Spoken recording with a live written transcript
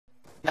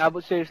No,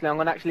 but seriously, I'm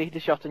gonna actually hit a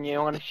shot on you.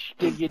 I'm gonna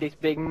give you this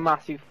big,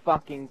 massive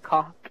fucking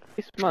cock.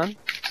 This man.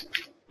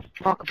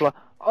 Markiplier.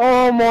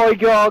 Oh my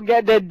god,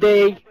 get the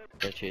D!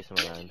 Go chase him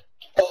around.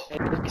 Just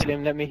kill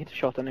him, let me hit a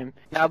shot on him.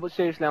 No, but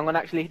seriously, I'm gonna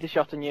actually hit a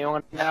shot on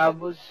you. No,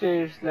 but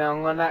seriously,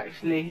 I'm gonna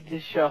actually hit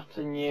a shot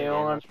on you.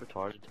 That's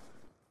retarded.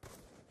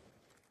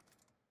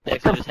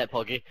 Next to his head,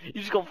 Poggy. You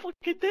just got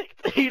fucking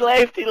dicked. He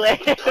left.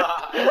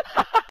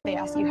 They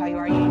ask you how you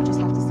are, you just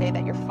have to say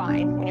that you're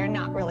fine when you're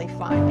not really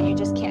fine, but you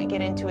just can't get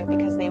into it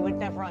because they would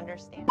never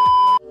understand.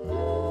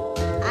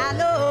 I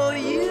know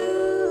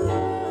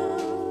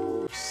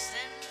you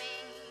send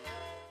me,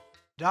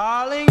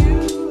 darling,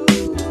 you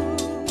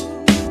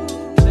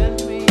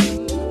send me.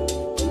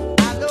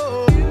 I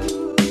know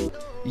you.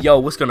 Yo,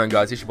 what's going on,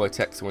 guys? It's your boy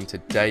Texzl, and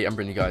today I'm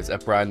bringing you guys a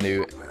brand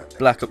new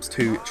Black Ops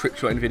 2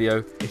 trickshotting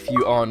video. If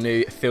you are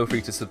new, feel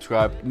free to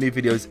subscribe. New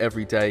videos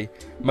every day,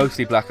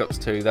 mostly Black Ops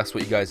 2. That's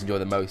what you guys enjoy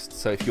the most.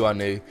 So if you are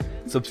new,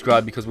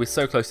 subscribe because we're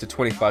so close to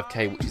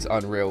 25k, which is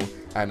unreal,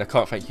 and I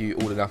can't thank you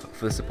all enough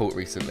for the support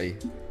recently.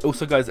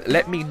 Also, guys,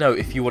 let me know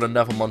if you want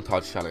another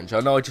montage challenge. I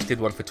know I just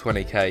did one for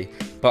 20k,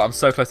 but I'm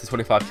so close to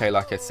 25k,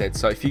 like I said.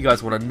 So if you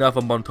guys want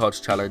another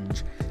montage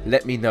challenge,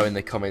 let me know in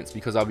the comments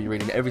because I'll be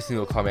reading every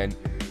single comment.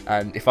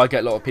 And if I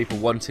get a lot of people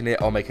wanting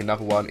it, I'll make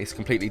another one. It's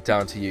completely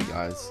down to you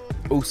guys.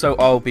 Also,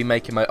 I'll be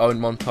making my own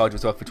montage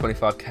as well for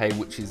 25k,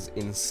 which is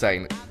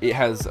insane. It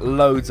has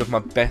loads of my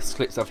best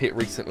clips I've hit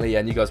recently,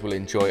 and you guys will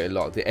enjoy it a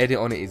lot. The edit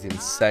on it is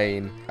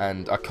insane,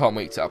 and I can't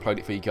wait to upload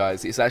it for you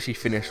guys. It's actually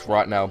finished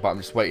right now, but I'm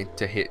just waiting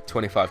to hit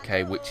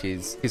 25k, which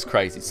is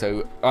crazy.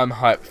 So I'm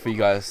hyped for you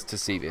guys to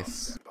see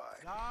this.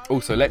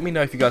 Also, let me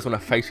know if you guys want a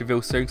face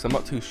reveal soon, because I'm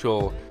not too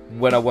sure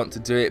when I want to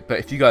do it, but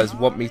if you guys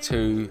want me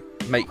to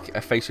make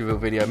a face reveal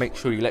video, make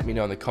sure you let me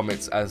know in the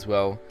comments as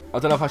well. I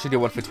don't know if I should do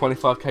one for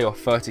 25k or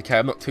 30k,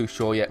 I'm not too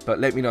sure yet, but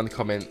let me know in the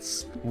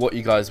comments what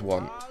you guys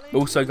want.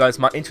 Also, guys,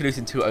 my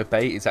introducing to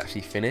Obey is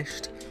actually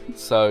finished,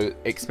 so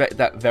expect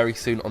that very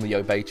soon on the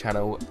Obey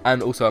channel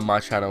and also on my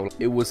channel.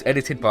 It was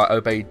edited by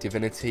Obey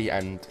Divinity,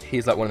 and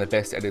he's like one of the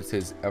best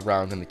editors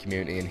around in the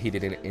community, and he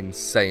did an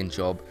insane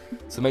job.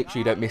 So make sure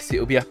you don't miss it.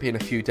 It'll be up in a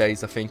few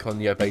days, I think, on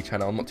the Obey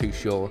channel. I'm not too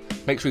sure.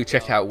 Make sure you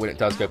check it out when it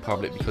does go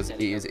public because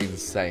it is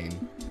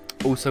insane.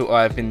 Also,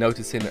 I've been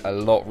noticing a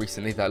lot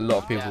recently that a lot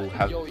of people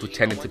have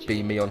pretended to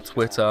be me on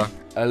Twitter.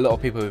 A lot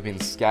of people have been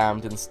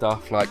scammed and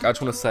stuff. Like, I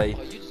just want to say,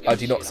 I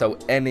do not sell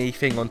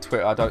anything on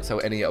Twitter. I don't sell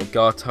any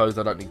Elgatos.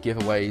 I don't do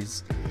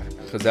giveaways.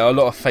 Because there are a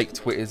lot of fake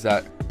Twitters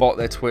that bot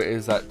their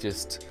Twitters that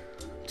just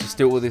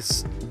do all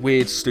this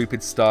weird,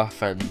 stupid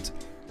stuff and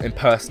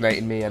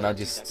impersonating me. And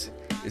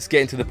it's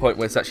getting to the point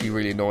where it's actually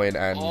really annoying,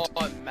 and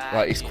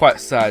like, it's quite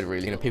sad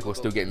really. You know, people are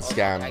still getting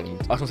scammed.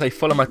 And I was gonna say,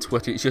 follow my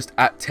Twitter. It's just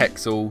at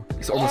Texzl.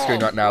 It's on the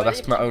screen right now.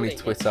 That's my only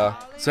Twitter.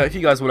 So if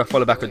you guys want to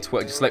follow back on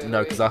Twitter, just let me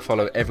know, because I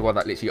follow everyone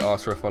that literally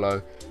asks for a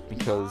follow,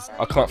 because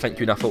I can't thank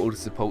you enough for all the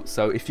support.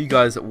 So if you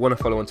guys want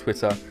to follow on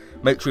Twitter,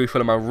 make sure you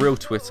follow my real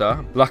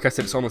Twitter. Like I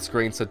said, it's on the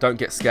screen, so don't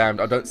get scammed.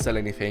 I don't sell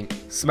anything.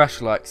 Smash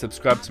like,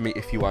 subscribe to me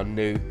if you are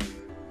new.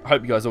 I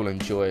hope you guys all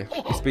enjoy.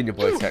 It's been your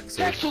boy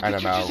Texzl, and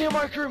I'm out.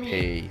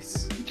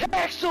 Peace.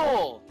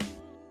 Texzl!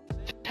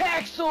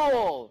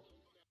 Texzl!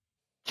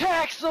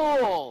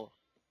 Texzl!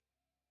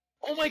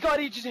 Oh my god,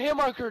 he just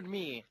hit-markered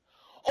me!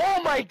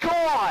 Oh my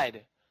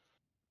god!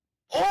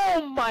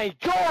 Oh my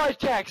god,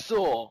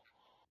 Texzl!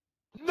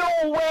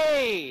 No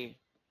way!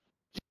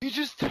 You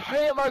just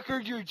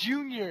hit-markered your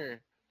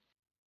junior!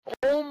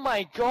 Oh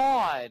my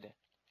god!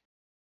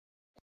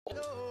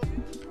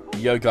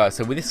 Yo guys,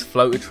 so with this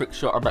floater trick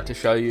shot I'm about to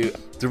show you,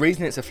 the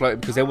reason it's a floater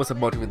because there was a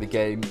modder in the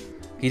game.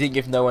 He didn't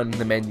give no one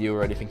the menu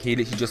or anything, he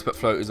literally just put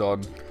floaters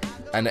on,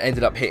 and it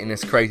ended up hitting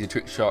this crazy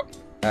trick shot.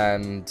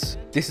 And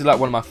this is like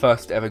one of my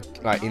first ever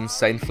like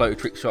insane floater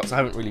trick shots. I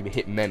haven't really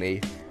hit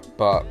many,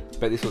 but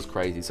this was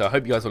crazy. So I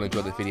hope you guys all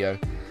enjoyed this video.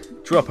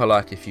 Drop a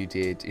like if you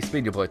did. It's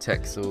been your boy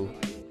Texzl,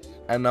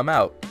 and I'm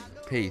out.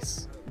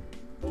 Peace.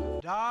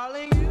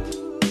 Darling,